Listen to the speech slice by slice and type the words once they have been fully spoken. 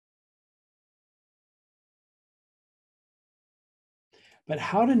but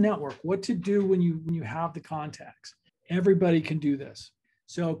how to network, what to do when you have the contacts. Everybody can do this.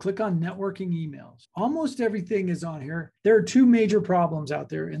 So click on networking emails. Almost everything is on here. There are two major problems out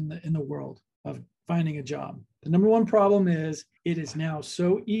there in the world of finding a job. The number one problem is it is now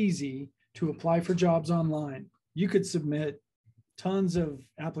so easy to apply for jobs online. You could submit tons of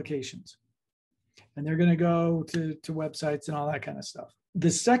applications and they're going to go to websites and all that kind of stuff. The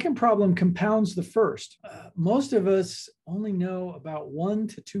second problem compounds the first. Most of us only know about 1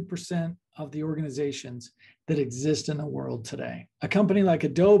 to 2% of the organizations that exist in the world today. A company like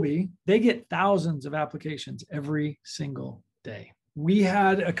Adobe, they get thousands of applications every single day. We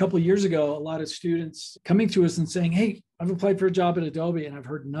had a couple of years ago, a lot of students coming to us and saying, hey, I've applied for a job at Adobe and I've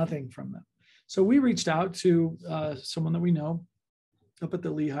heard nothing from them. So we reached out to someone that we know up at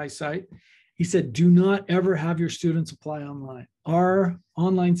the Lehigh site. He said, do not ever have your students apply online. Our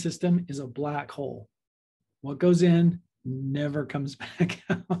online system is a black hole. What goes in never comes back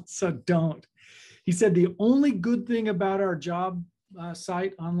out, so don't. He said the only good thing about our job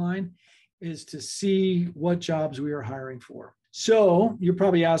site online is to see what jobs we are hiring for. So you're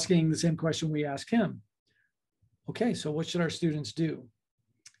probably asking the same question we asked him. Okay, so what should our students do?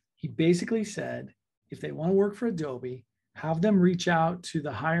 He basically said, if they want to work for Adobe, have them reach out to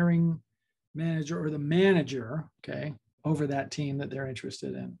the hiring manager or the manager, okay, over that team that they're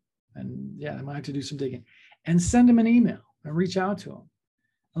interested in. And yeah, I might have to do some digging and send them an email and reach out to them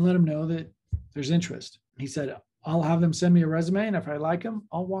and let them know that there's interest. He said, I'll have them send me a resume. And if I like them,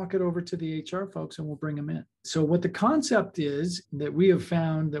 I'll walk it over to the HR folks and we'll bring them in. So what the concept is that we have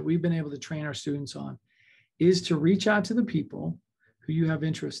found that we've been able to train our students on is to reach out to the people who you have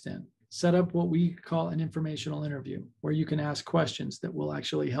interest in. Set up what we call an informational interview where you can ask questions that will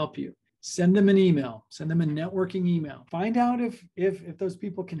actually help you. Send them an email, send them a networking email. Find out if those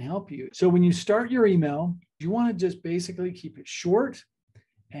people can help you. So when you start your email, you want to just basically keep it short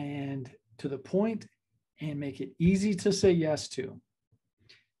and to the point and make it easy to say yes to.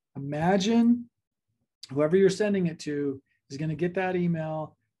 Imagine whoever you're sending it to is going to get that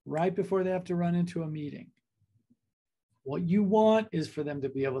email right before they have to run into a meeting. What you want is for them to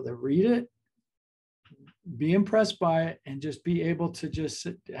be able to read it, be impressed by it, and just be able to just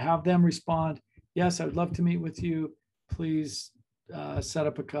have them respond, yes, I would love to meet with you. Please set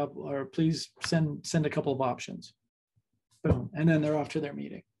up a couple, or please send a couple of options. Boom. And then they're off to their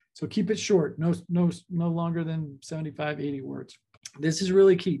meeting. So keep it short, no longer than 75, 80 words. This is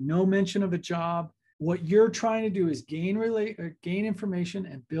really key. No mention of a job. What you're trying to do is gain information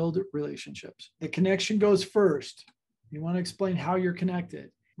and build relationships. The connection goes first. You want to explain how you're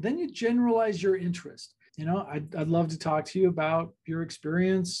connected. Then you generalize your interest. You know, I'd love to talk to you about your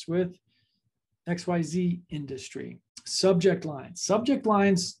experience with XYZ industry. Subject lines. Subject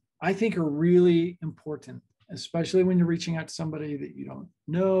lines, I think, are really important, especially when you're reaching out to somebody that you don't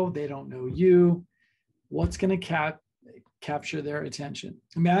know, they don't know you. What's going to capture their attention?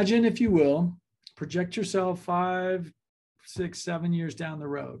 Imagine, if you will, project yourself 5, 6, 7 years down the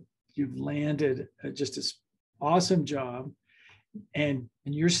road. You've landed just this awesome job. And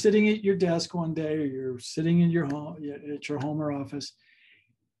you're sitting at your desk one day, or you're sitting in your home, at your home or office,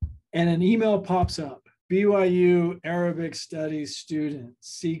 and an email pops up. BYU Arabic Studies student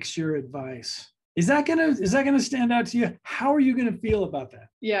seeks your advice. Is that gonna stand out to you? How are you gonna feel about that?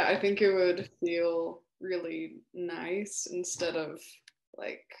 Yeah, I think it would feel really nice instead of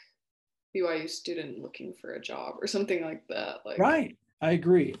like BYU student looking for a job or something like that. Like, right. I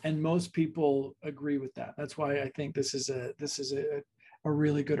agree. And most people agree with that. That's why I think this is a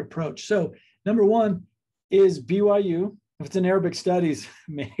really good approach. So number one is BYU. If it's an Arabic studies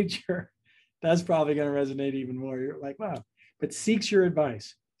major, that's probably going to resonate even more. You're like, wow, but seeks your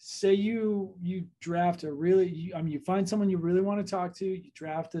advice. Say you draft you find someone you really want to talk to, you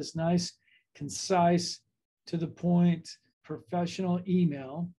draft this nice, concise, to the point, professional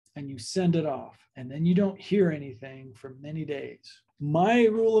email, and you send it off. And then you don't hear anything for many days. My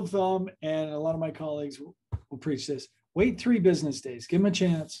rule of thumb, and a lot of my colleagues will preach this, wait 3 business days, give them a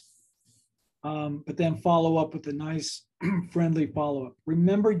chance, but then follow up with a nice, friendly follow-up.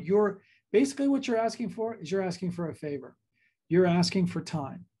 Remember, basically what you're asking for is you're asking for a favor. You're asking for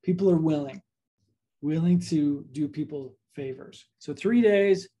time. People are willing to do people favors. So 3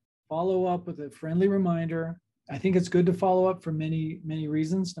 days, follow up with a friendly reminder. I think it's good to follow up for many, many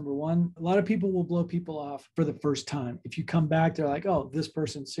reasons. Number one, a lot of people will blow people off for the first time. If you come back, they're like, oh, this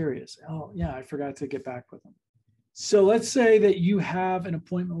person's serious. Oh, yeah, I forgot to get back with them. So let's say that you have an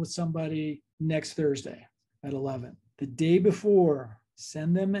appointment with somebody next Thursday at 11. The day before,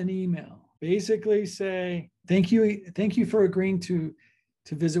 send them an email. Basically say, thank you for agreeing to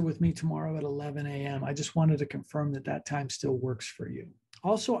visit with me tomorrow at 11 a.m. I just wanted to confirm that time still works for you.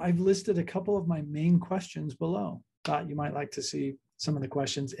 Also, I've listed a couple of my main questions below. Thought you might like to see some of the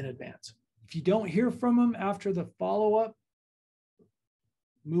questions in advance. If you don't hear from them after the follow-up,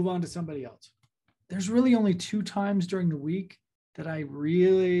 move on to somebody else. There's really only 2 times during the week that I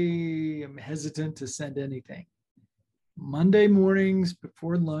really am hesitant to send anything. Monday mornings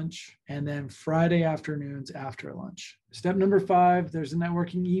before lunch, and then Friday afternoons after lunch. Step number 5, there's the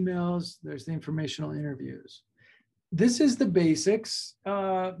networking emails, there's the informational interviews. This is the basics.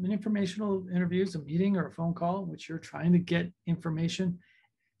 An informational interview is a meeting or a phone call in which you're trying to get information.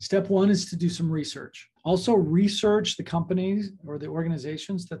 Step 1 is to do some research. Also research the companies or the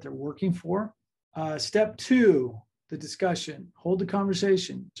organizations that they're working for. Step 2, the discussion. Hold the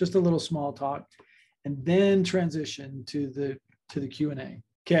conversation, just a little small talk, and then transition to the Q&A.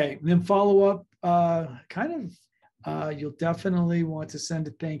 Okay, and then follow up. You'll definitely want to send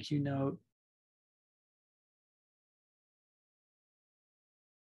a thank you note.